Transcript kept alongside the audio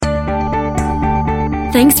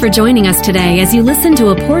Thanks for joining us today as you listen to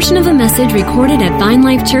a portion of a message recorded at Vine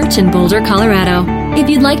Life Church in Boulder, Colorado. If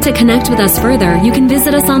you'd like to connect with us further, you can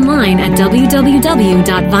visit us online at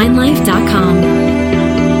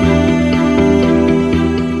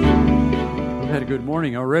www.vinelife.com. We've had a good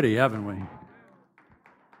morning already, haven't we?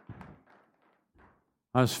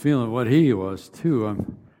 I was feeling what he was, too.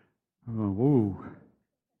 I'm going, whoa.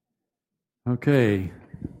 Okay.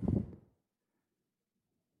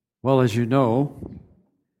 Well, as you know,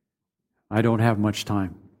 I don't have much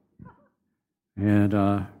time. And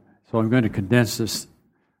so I'm going to condense this,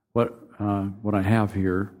 what I have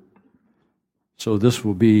here. So this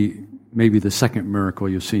will be maybe the second miracle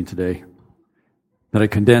you've seen today, that I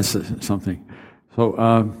condensed something. So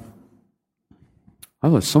I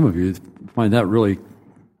let some of you find that really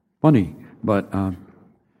funny, but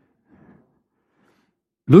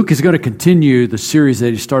Luke is going to continue the series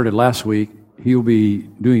that he started last week. He'll be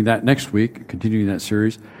doing that next week, continuing that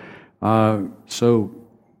series. So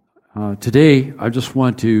today, I just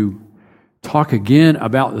want to talk again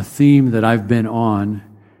about the theme that I've been on,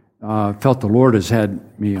 felt the Lord has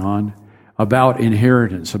had me on, about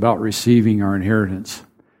inheritance, about receiving our inheritance.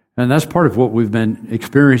 And that's part of what we've been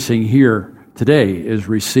experiencing here today, is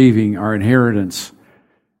receiving our inheritance.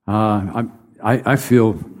 I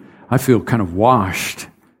feel kind of washed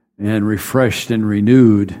and refreshed and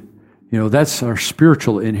renewed. You know, that's our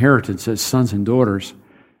spiritual inheritance as sons and daughters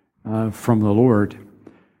from the Lord.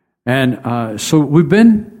 And so we've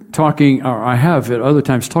been talking, or I have at other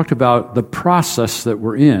times talked about the process that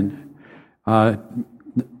we're in,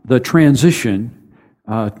 the transition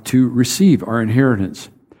to receive our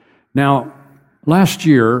inheritance. Now, last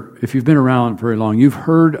year, if you've been around very long, you've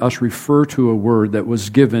heard us refer to a word that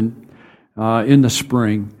was given in the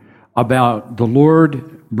spring about the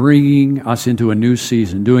Lord bringing us into a new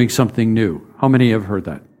season, doing something new. How many have heard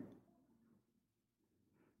that?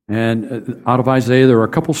 And out of Isaiah, there are a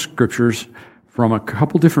couple scriptures from a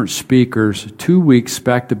couple different speakers, 2 weeks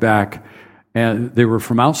back to back, and they were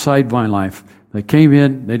from outside Vine Life. They came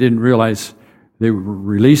in, they didn't realize they were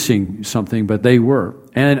releasing something, but they were.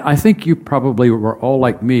 And I think you probably were all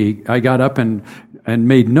like me. I got up and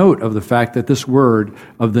made note of the fact that this word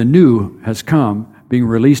of the new has come, being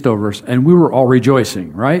released over us, and we were all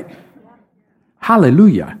rejoicing, right?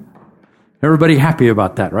 Hallelujah. Everybody happy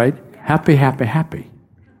about that, right? Happy, happy, happy.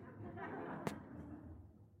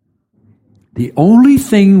 The only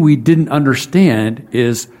thing we didn't understand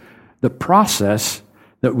is the process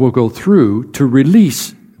that we'll go through to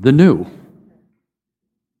release the new.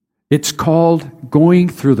 It's called going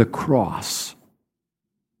through the cross.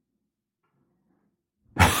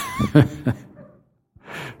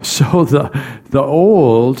 So the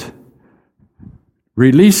old,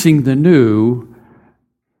 releasing the new,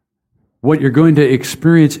 what you're going to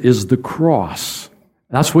experience is the cross.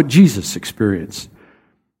 That's what Jesus experienced.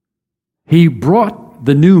 He brought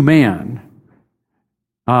the new man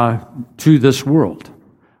to this world.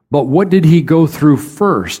 But what did he go through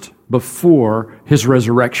first before his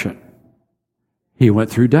resurrection? He went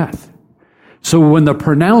through death. So when the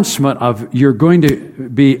pronouncement of you're going to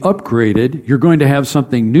be upgraded, you're going to have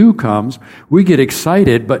something new comes, we get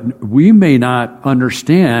excited, but we may not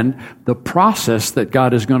understand the process that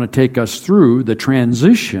God is going to take us through, the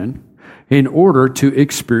transition, in order to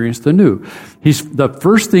experience the new. The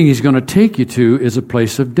first thing he's going to take you to is a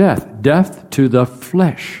place of death. Death to the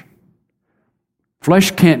flesh.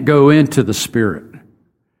 Flesh can't go into the spirit.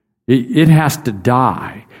 It has to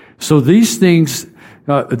die. So these things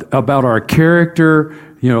about our character,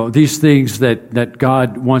 these things that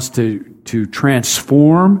God wants to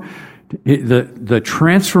transform, the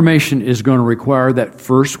transformation is going to require that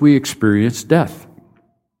first we experience death.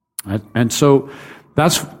 And so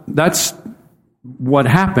that's what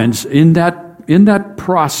happens in that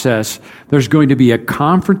process. There's going to be a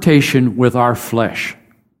confrontation with our flesh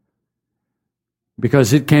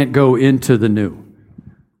because it can't go into the new.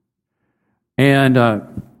 And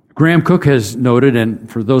Graham Cook has noted, and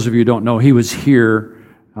for those of you who don't know, he was here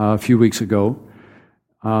a few weeks ago.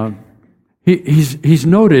 He's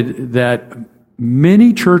noted that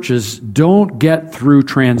many churches don't get through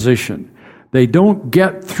transition. They don't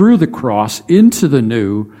get through the cross into the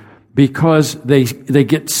new because they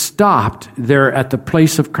get stopped there at the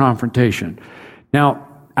place of confrontation. Now,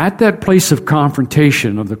 at that place of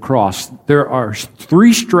confrontation of the cross, there are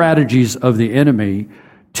 3 strategies of the enemy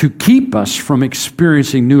to keep us from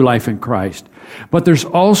experiencing new life in Christ. But there's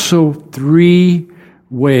also 3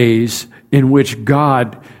 ways in which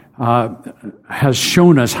God has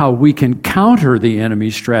shown us how we can counter the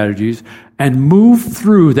enemy's strategies and move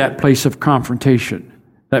through that place of confrontation,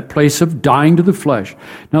 that place of dying to the flesh.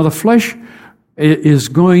 Now, the flesh is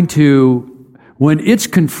going to, when it's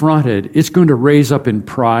confronted, it's going to raise up in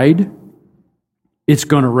pride. It's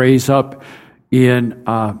going to raise up in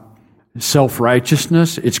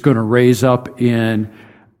self-righteousness. It's going to raise up in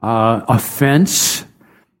offense.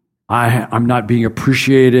 I'm not being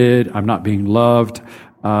appreciated. I'm not being loved.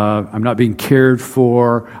 I'm not being cared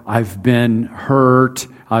for. I've been hurt.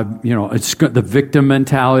 It's the victim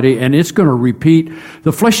mentality, and it's going to repeat.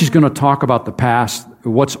 The flesh is going to talk about the past,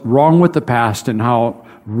 what's wrong with the past, and how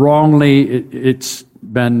wrongly it's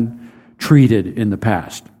been treated in the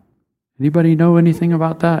past. Anybody know anything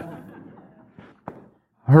about that?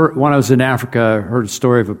 When I was in Africa, I heard a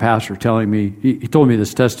story of a pastor telling me, he told me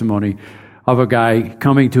this testimony of a guy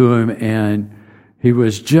coming to him, and he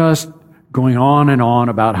was just going on and on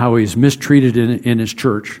about how he's mistreated in his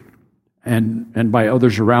church and by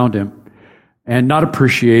others around him, and not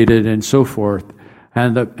appreciated and so forth.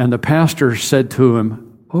 And the pastor said to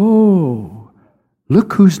him, "Oh,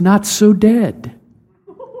 look who's not so dead."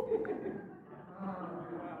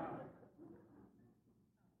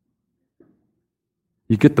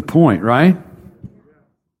 You get the point, right?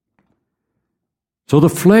 So the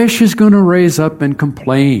flesh is going to raise up and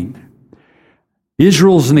complain.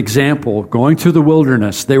 Israel's an example, going through the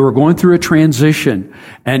wilderness. They were going through a transition,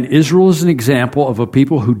 and Israel is an example of a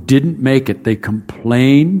people who didn't make it. They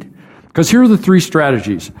complained. Because here are the three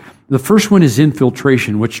strategies. The first one is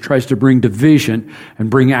infiltration, which tries to bring division and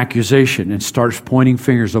bring accusation and starts pointing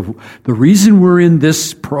fingers of the reason we're in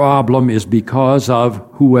this problem is because of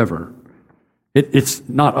whoever. It's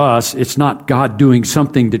not us. It's not God doing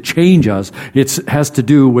something to change us. It has to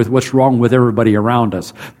do with what's wrong with everybody around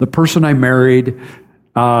us. The person I married,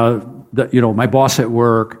 my boss at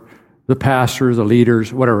work, the pastor, the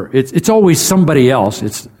leaders, whatever. It's always somebody else.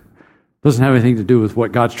 It doesn't have anything to do with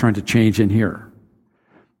what God's trying to change in here.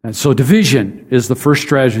 And so division is the first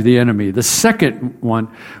strategy of the enemy. The second one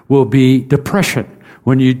will be depression.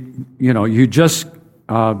 When you just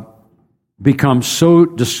become so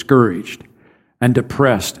discouraged and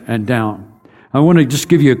depressed and down. I want to just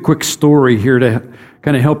give you a quick story here to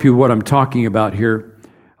kind of help you what I'm talking about here,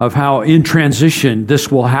 of how in transition this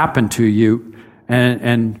will happen to you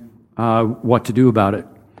and what to do about it.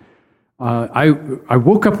 I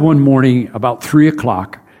woke up one morning about 3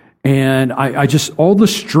 o'clock, and I just, all the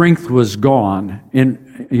strength was gone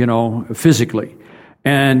physically.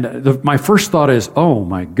 And my first thought is, oh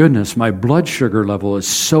my goodness, my blood sugar level is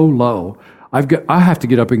so low. I have to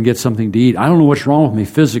get up and get something to eat. I don't know what's wrong with me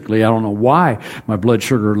physically. I don't know why my blood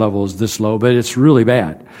sugar level is this low, but it's really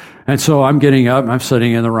bad. And so I'm getting up, I'm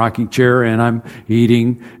sitting in the rocking chair, and I'm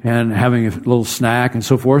eating and having a little snack and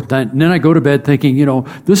so forth. And then I go to bed thinking,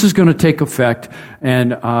 this is going to take effect,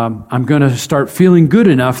 and I'm going to start feeling good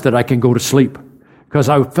enough that I can go to sleep. Because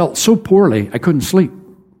I felt so poorly, I couldn't sleep.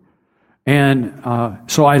 And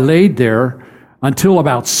so I laid there until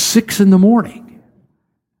about 6 a.m.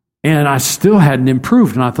 And I still hadn't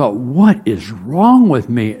improved. And I thought, what is wrong with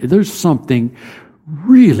me? There's something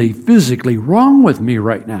really physically wrong with me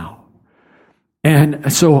right now.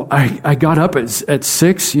 And so I got up at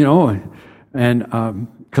 6, and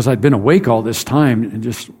because I'd been awake all this time, and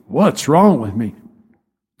just, what's wrong with me?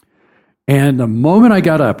 And the moment I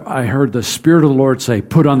got up, I heard the Spirit of the Lord say,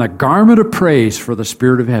 put on the garment of praise for the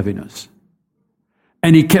spirit of heaviness.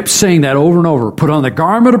 And he kept saying that over and over, put on the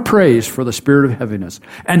garment of praise for the spirit of heaviness.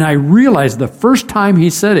 And I realized the first time he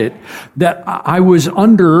said it, that I was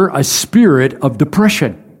under a spirit of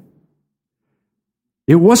depression.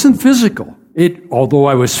 It wasn't physical. Although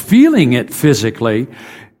I was feeling it physically,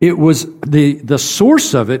 it was the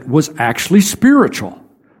source of it was actually spiritual.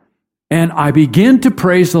 And I began to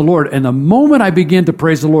praise the Lord. And the moment I began to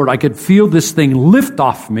praise the Lord, I could feel this thing lift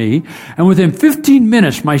off me. And within 15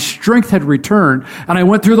 minutes, my strength had returned. And I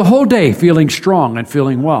went through the whole day feeling strong and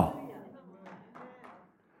feeling well.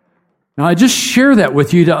 Now, I just share that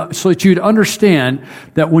with you so that you'd understand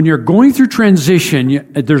that when you're going through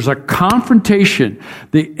transition, there's a confrontation.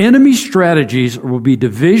 The enemy's strategies will be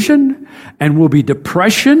division and will be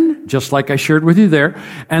depression, just like I shared with you there.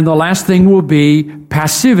 And the last thing will be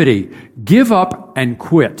passivity. Give up and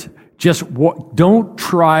quit. Just don't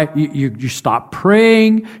try. You stop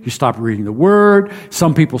praying. You stop reading the Word.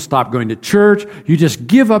 Some people stop going to church. You just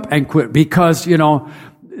give up and quit because,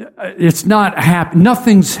 it's not happy.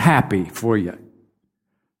 Nothing's happy for you.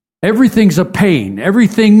 Everything's a pain.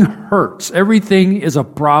 Everything hurts. Everything is a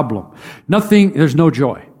problem. There's no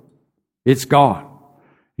joy. It's gone.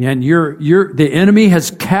 And the enemy has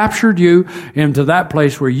captured you into that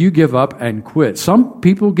place where you give up and quit. Some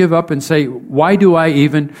people give up and say, why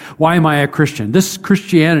am I a Christian? This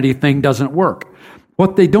Christianity thing doesn't work.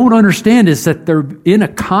 What they don't understand is that they're in a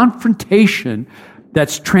confrontation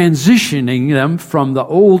that's transitioning them from the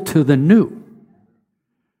old to the new.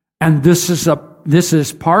 And this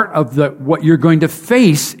is part of what you're going to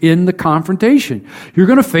face in the confrontation. You're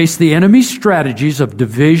going to face the enemy's strategies of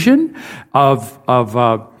division, of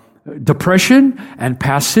depression, and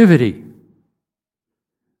passivity.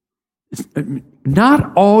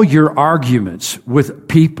 Not all your arguments with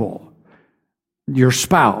people, your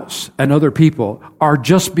spouse and other people, are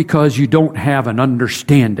just because you don't have an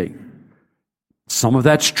understanding. Some of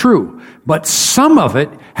that's true, but some of it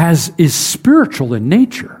is spiritual in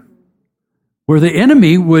nature, where the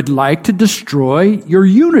enemy would like to destroy your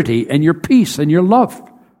unity and your peace and your love.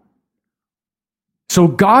 So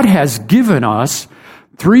God has given us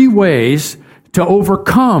 3 ways to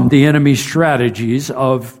overcome the enemy's strategies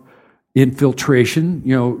of infiltration,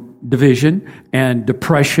 division and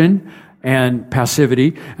depression and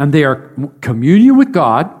passivity. And they are communion with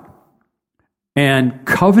God and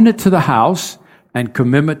covenant to the house and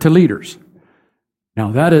commitment to leaders.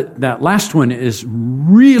 Now that last one is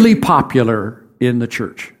really popular in the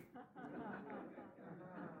church.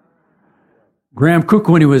 Graham Cook,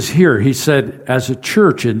 when he was here, he said, as a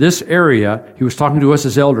church in this area, he was talking to us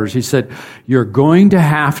as elders, he said, you're going to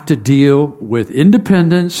have to deal with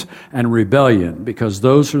independence and rebellion, because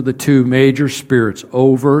those are the 2 major spirits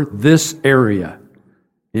over this area,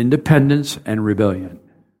 independence and rebellion.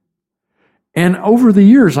 And over the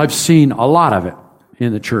years, I've seen a lot of it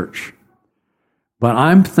in the church. But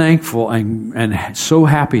I'm thankful and so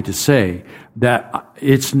happy to say that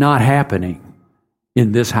it's not happening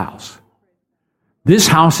in this house. This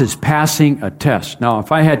house is passing a test. Now,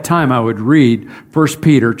 if I had time, I would read 1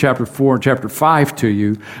 Peter chapter 4 and chapter 5 to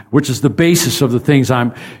you, which is the basis of the things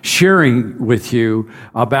I'm sharing with you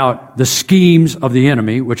about the schemes of the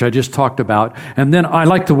enemy, which I just talked about. And then I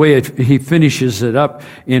like the way he finishes it up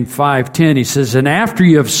in 5:10. He says, and after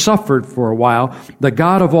you have suffered for a while, the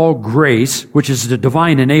God of all grace, which is the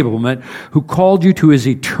divine enablement, who called you to his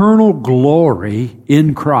eternal glory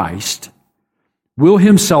in Christ, will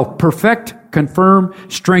himself perfect, confirm,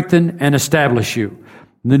 strengthen, and establish you.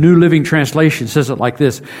 The New Living Translation says it like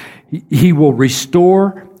this: he will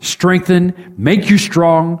restore, strengthen, make you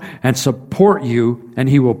strong, and support you, and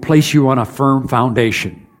he will place you on a firm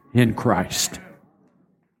foundation in Christ.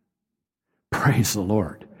 Praise the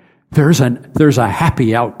Lord. There's a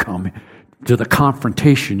happy outcome to the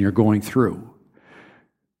confrontation you're going through.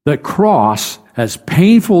 The cross, as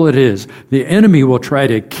painful it is, the enemy will try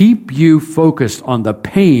to keep you focused on the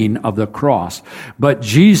pain of the cross. But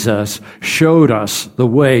Jesus showed us the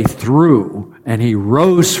way through, and he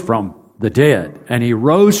rose from the dead, and he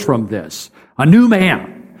rose from this, a new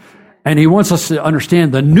man. And he wants us to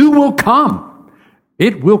understand the new will come.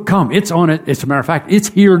 It will come. It's on it. As a matter of fact, it's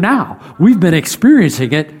here now. We've been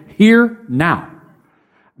experiencing it here now.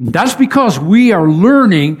 That's because we are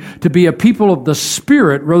learning to be a people of the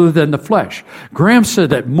Spirit rather than the flesh. Graham said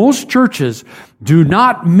that most churches do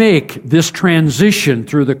not make this transition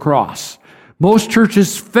through the cross. Most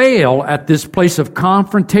churches fail at this place of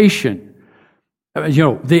confrontation.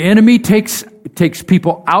 The enemy takes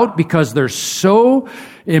people out because they're so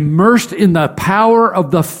immersed in the power of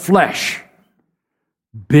the flesh.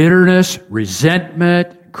 Bitterness,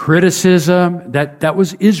 resentment, criticism, that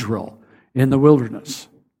was Israel in the wilderness.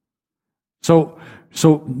 So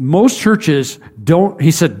most churches don't, he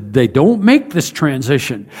said, they don't make this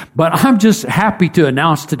transition. But I'm just happy to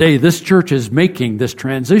announce today this church is making this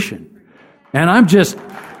transition. And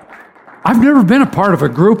I've never been a part of a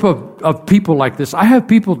group of people like this. I have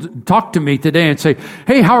people talk to me today and say,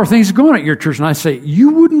 hey, how are things going at your church? And I say, you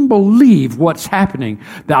wouldn't believe what's happening.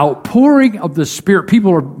 The outpouring of the Spirit.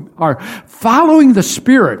 People are following the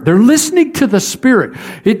Spirit. They're listening to the Spirit.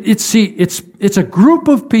 It's a group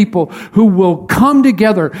of people who will come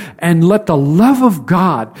together and let the love of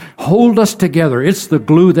God hold us together. It's the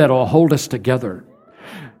glue that will hold us together.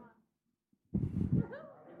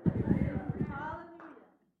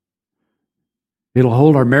 It'll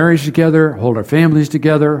hold our marriage together, hold our families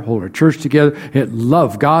together, hold our church together.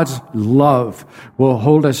 God's love will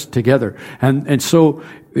hold us together. And so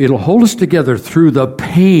it'll hold us together through the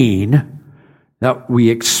pain that we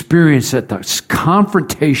experience at the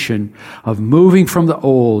confrontation of moving from the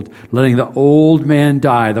old, letting the old man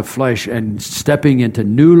die, the flesh, and stepping into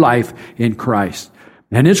new life in Christ.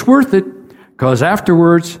 And it's worth it, because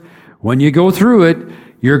afterwards, when you go through it,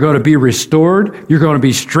 you're going to be restored. You're going to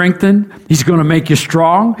be strengthened. He's going to make you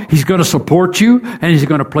strong. He's going to support you, and he's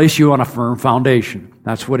going to place you on a firm foundation.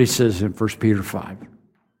 That's what he says in 1 Peter 5.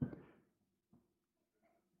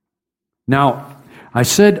 Now, I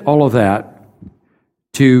said all of that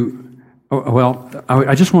to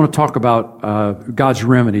I just want to talk about God's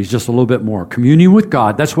remedies just a little bit more. Communion with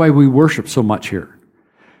God, that's why we worship so much here.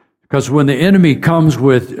 Because when the enemy comes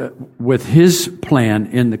with his plan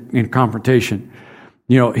in confrontation,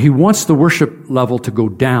 he wants the worship level to go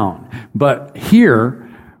down. But here,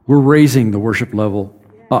 we're raising the worship level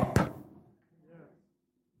up.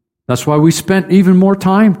 That's why we spent even more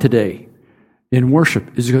time today in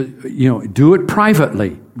worship. Do it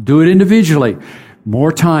privately. Do it individually.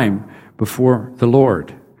 More time before the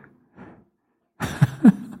Lord.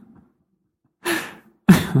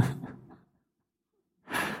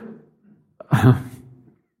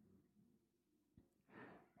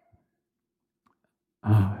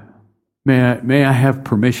 May I have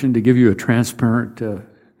permission to give you a transparent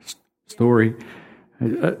story?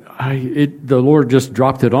 The Lord just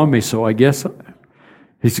dropped it on me, so I guess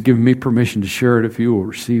He's given me permission to share it if you will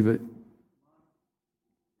receive it.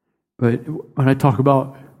 But when I talk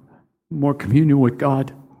about more communion with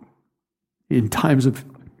God in times of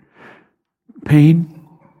pain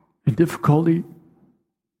and difficulty,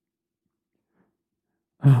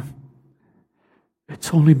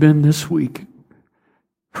 it's only been this week,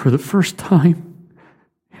 for the first time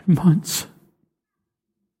in months,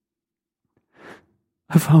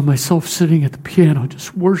 I found myself sitting at the piano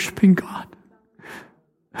just worshiping God.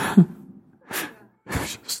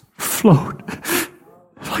 Just flowed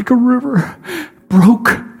like a river, broke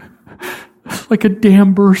like a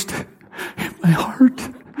dam burst in my heart.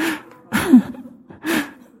 I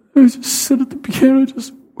just sit at the piano,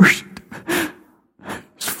 just worshiped,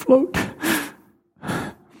 just float.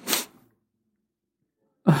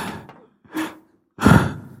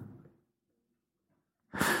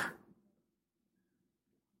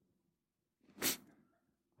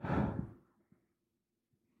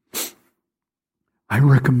 I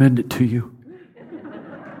recommend it to you.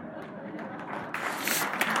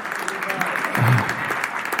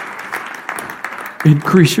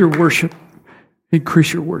 Increase your worship.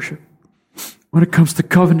 Increase your worship. When it comes to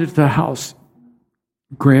covenant of the house,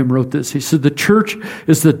 Graham wrote this. He said, the church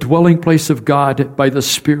is the dwelling place of God by the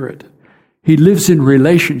Spirit. He lives in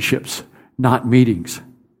relationships, not meetings.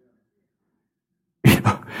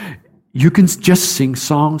 You can just sing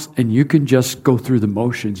songs and you can just go through the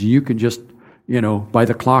motions. You can just, by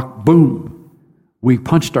the clock, boom, we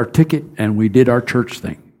punched our ticket and we did our church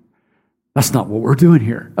thing. That's not what we're doing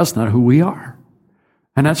here. That's not who we are.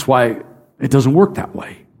 And that's why it doesn't work that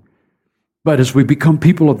way. But as we become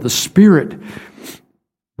people of the Spirit,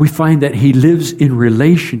 we find that He lives in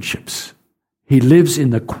relationships. He lives in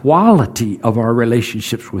the quality of our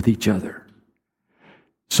relationships with each other.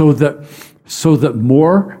 So that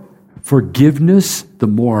more forgiveness, the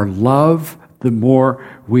more love, the more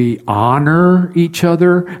we honor each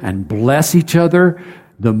other and bless each other,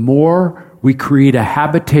 the more we create a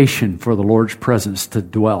habitation for the Lord's presence to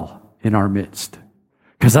dwell in our midst.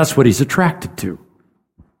 Because that's what He's attracted to.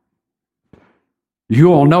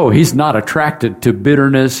 You all know He's not attracted to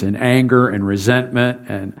bitterness and anger and resentment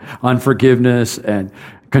and unforgiveness and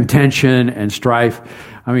contention and strife.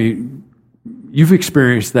 I mean, you've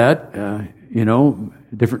experienced that,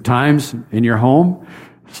 different times in your home.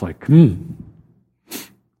 It's like,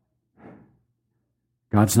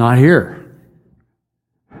 God's not here.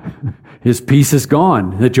 His peace is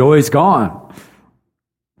gone. The joy is gone.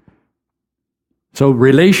 So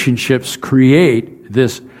relationships create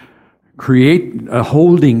a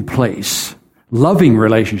holding place. Loving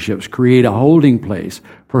relationships create a holding place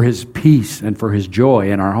for His peace and for His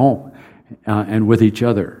joy in our home and with each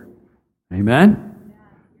other. Amen?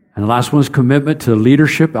 And the last one is commitment to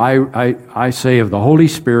leadership. I say of the Holy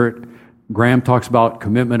Spirit. Graham talks about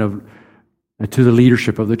commitment to the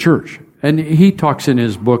leadership of the church. And he talks in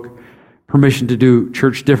his book, Permission to Do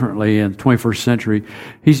Church Differently in the 21st Century.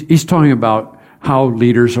 He's talking about how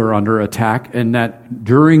leaders are under attack, and that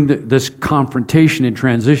during this confrontation and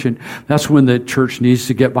transition, that's when the church needs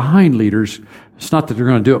to get behind leaders. It's not that they're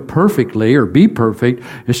going to do it perfectly or be perfect.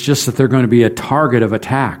 It's just that they're going to be a target of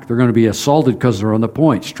attack. They're going to be assaulted because they're on the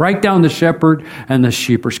point. Strike down the shepherd, and the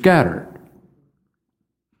sheep are scattered.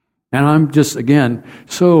 And I'm just, again,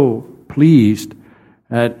 so pleased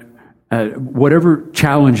at whatever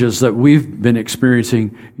challenges that we've been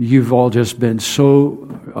experiencing. You've all just been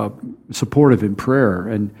so supportive in prayer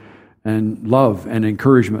and love and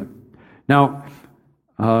encouragement. Now,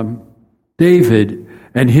 David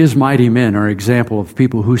and his mighty men are an example of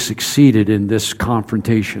people who succeeded in this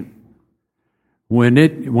confrontation. When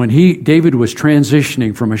David was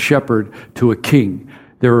transitioning from a shepherd to a king,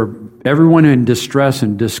 there were everyone in distress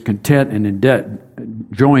and discontent and in debt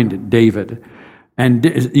joined David.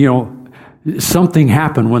 And, something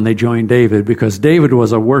happened when they joined David, because David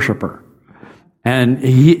was a worshiper. And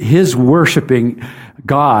his worshiping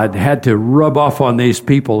God had to rub off on these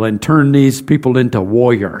people and turn these people into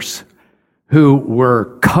warriors who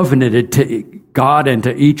were covenanted to God and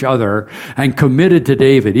to each other and committed to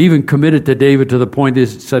David, even committed to David to the point that he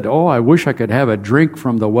said, "Oh, I wish I could have a drink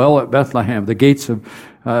from the well at Bethlehem," the gates of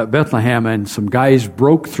Bethlehem. And some guys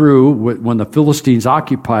broke through when the Philistines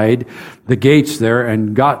occupied the gates there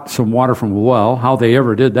and got some water from a well. How they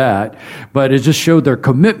ever did that. But it just showed their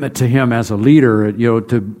commitment to him as a leader,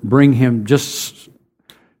 to bring him just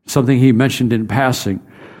something he mentioned in passing.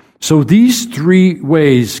 So these three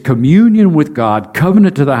ways, communion with God,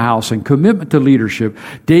 covenant to the house, and commitment to leadership,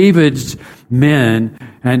 David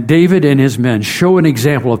and his men show an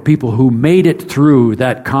example of people who made it through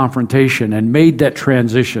that confrontation and made that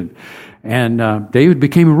transition. And David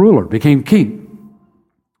became a ruler, became king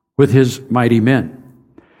with his mighty men.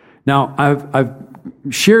 Now, I've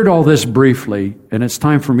shared all this briefly, and it's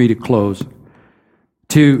time for me to close,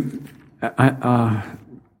 to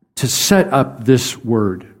set up this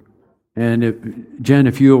word. And Jen,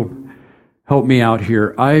 if you'll help me out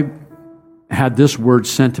here, I had this word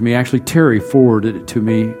sent to me. Actually, Terry forwarded it to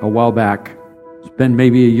me a while back. It's been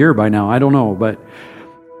maybe a year by now. I don't know. But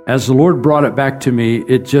as the Lord brought it back to me,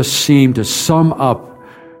 it just seemed to sum up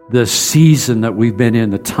the season that we've been in,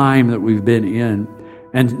 the time that we've been in,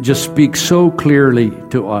 and just speak so clearly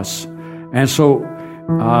to us. And so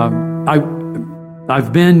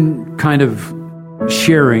I've been kind of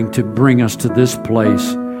sharing to bring us to this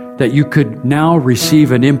place that you could now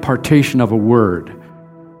receive an impartation of a word.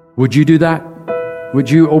 Would you do that?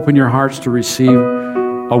 Would you open your hearts to receive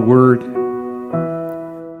a word?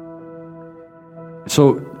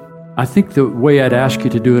 So I think the way I'd ask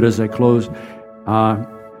you to do it as I close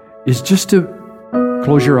is just to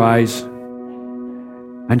close your eyes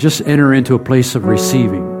and just enter into a place of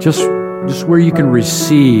receiving. Just where you can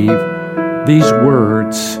receive these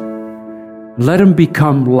words. Let them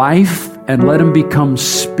become life and let them become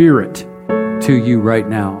spirit to you right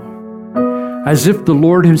now. As if the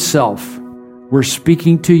Lord himself were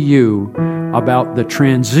speaking to you about the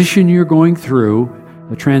transition you're going through,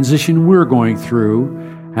 the transition we're going through,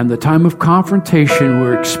 and the time of confrontation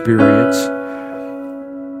we're experiencing,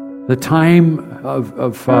 the time of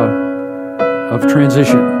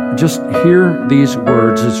transition. Just hear these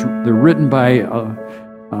words. They're written by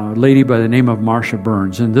a lady by the name of Marsha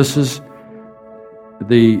Burns, and this is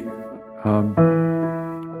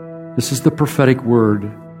the prophetic word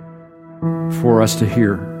for us to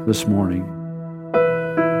hear this morning.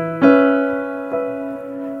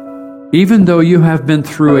 Even though you have been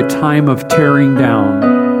through a time of tearing down,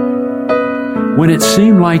 when it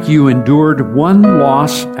seemed like you endured one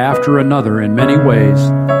loss after another in many ways,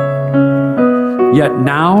 yet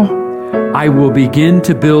now I will begin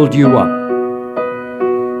to build you up.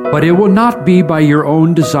 But it will not be by your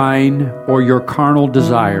own design or your carnal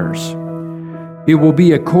desires. It will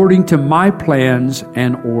be according to my plans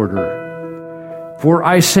and order. For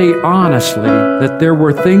I say honestly that there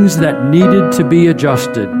were things that needed to be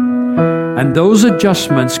adjusted, and those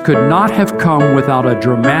adjustments could not have come without a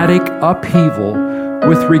dramatic upheaval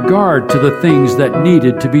with regard to the things that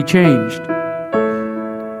needed to be changed.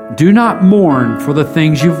 Do not mourn for the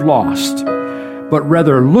things you've lost, but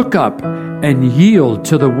rather look up and yield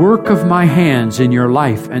to the work of my hands in your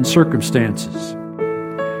life and circumstances.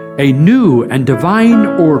 A new and divine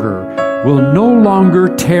order will no longer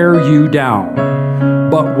tear you down,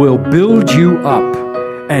 but will build you up,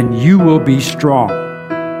 and you will be strong.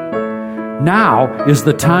 Now is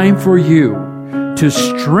the time for you to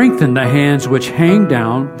strengthen the hands which hang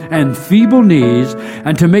down and feeble knees,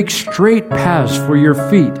 and to make straight paths for your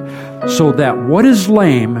feet, so that what is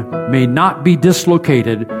lame may not be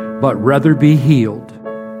dislocated, but rather be healed.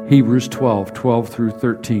 Hebrews 12 through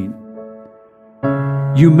 13.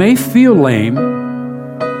 You may feel lame,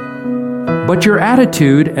 but your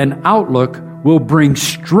attitude and outlook will bring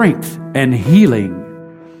strength and healing.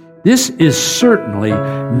 This is certainly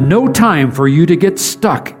no time for you to get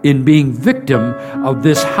stuck in being victim of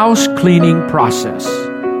this house cleaning process.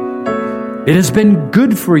 It has been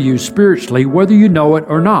good for you spiritually, whether you know it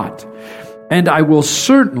or not. And I will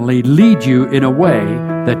certainly lead you in a way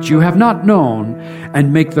that you have not known,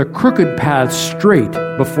 and make the crooked path straight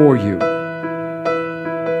before you.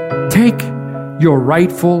 Take your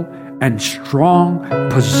rightful and strong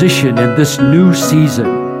position in this new season,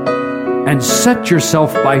 and set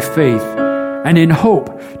yourself by faith and in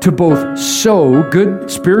hope to both sow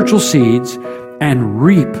good spiritual seeds and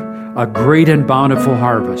reap a great and bountiful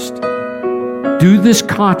harvest. Do this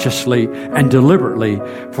consciously and deliberately,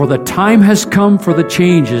 for the time has come for the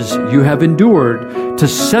changes you have endured to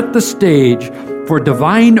set the stage for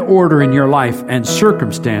divine order in your life and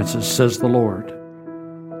circumstances, says the Lord.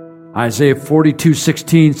 Isaiah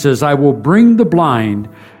 42:16 says, I will bring the blind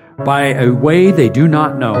by a way they do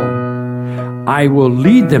not know. I will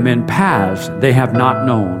lead them in paths they have not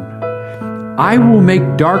known. I will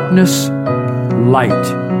make darkness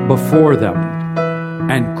light before them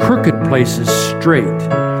and crooked places straight.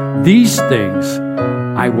 These things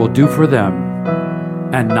I will do for them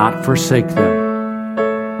and not forsake them.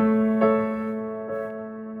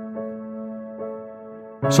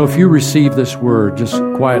 So if you receive this word just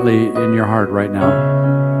quietly in your heart right now,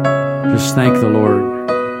 just thank the Lord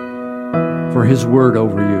for His word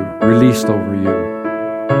over you, released over you.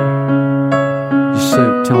 Just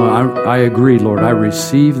tell Him, I agree, Lord. I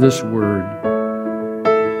receive this word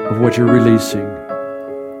of what you're releasing.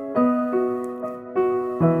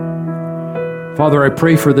 Father, I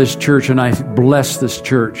pray for this church and I bless this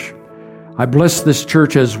church. I bless this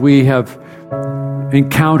church as we have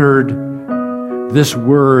encountered this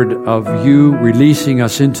word of you releasing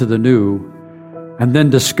us into the new, and then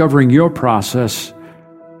discovering your process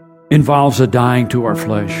involves a dying to our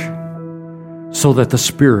flesh so that the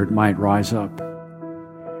Spirit might rise up.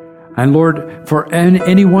 And Lord, for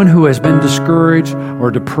anyone who has been discouraged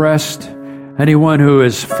or depressed, anyone who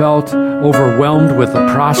has felt overwhelmed with the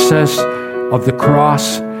process of the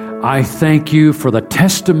cross, I thank you for the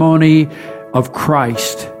testimony of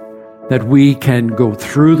Christ that we can go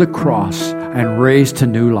through the cross and raise to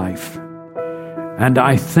new life. And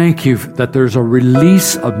I thank you that there's a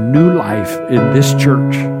release of new life in this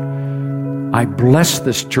church. I bless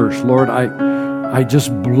this church, Lord. I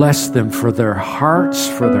just bless them for their hearts,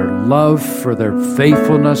 for their love, for their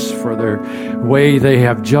faithfulness, for their way they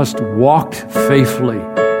have just walked faithfully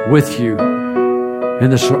with you in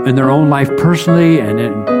their own life personally and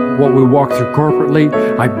in what we walk through corporately.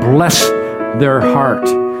 I bless their heart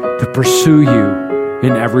to pursue you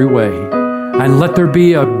in every way. And let there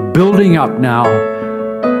be a building up now.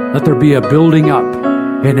 Let there be a building up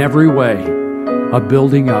in every way. A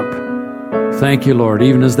building up. Thank you, Lord.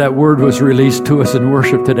 Even as that word was released to us in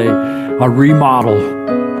worship today, a remodel,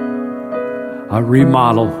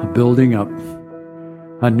 a building up,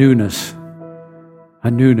 a newness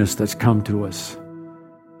that's come to us.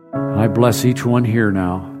 I bless each one here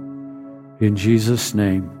now. In Jesus'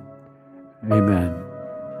 name, amen.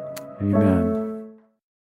 Amen.